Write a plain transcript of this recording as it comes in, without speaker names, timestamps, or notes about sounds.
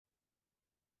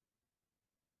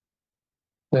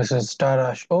This is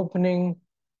Tarash opening,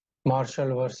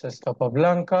 Marshal versus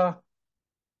Capablanca.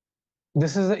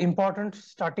 This is an important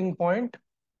starting point.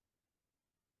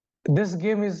 This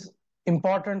game is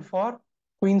important for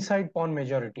queenside pawn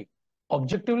majority.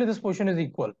 Objectively, this position is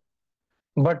equal.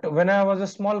 But when I was a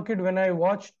small kid, when I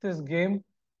watched this game,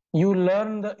 you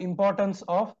learn the importance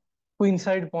of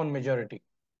queenside pawn majority.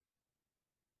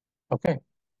 Okay.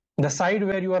 The side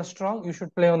where you are strong, you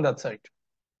should play on that side.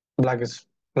 Black is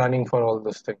planning for all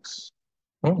those things.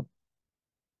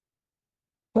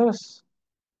 Yes.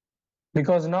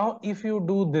 Because now if you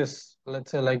do this,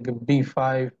 let's say like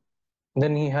b5,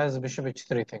 then he has bishop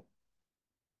h3 thing.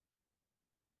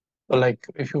 Like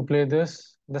if you play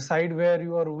this, the side where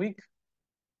you are weak,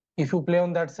 if you play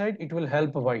on that side, it will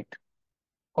help white,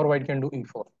 or white can do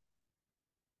e4.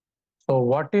 So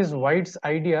what is white's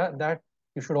idea? That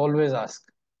you should always ask.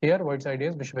 Here white's idea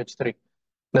is bishop h3.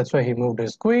 That's why he moved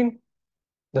his queen,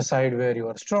 the side where you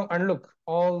are strong. And look,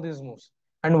 all these moves.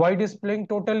 And white is playing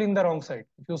totally in the wrong side.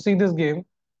 If you see this game,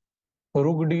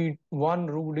 rook d1,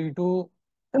 rook d2,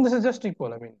 and this is just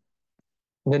equal. I mean,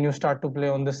 then you start to play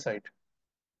on this side.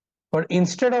 But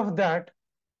instead of that,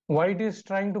 white is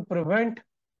trying to prevent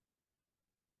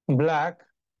black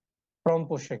from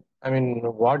pushing. I mean,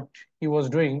 what he was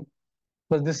doing,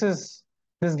 but this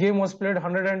game was played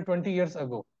 120 years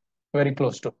ago, very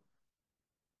close to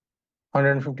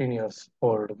 115 years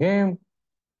old game.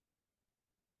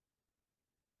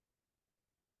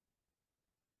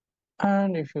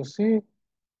 And if you see,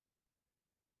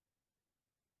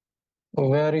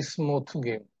 very smooth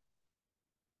game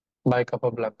by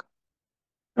Capablanca.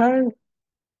 And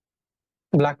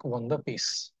black won the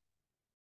piece.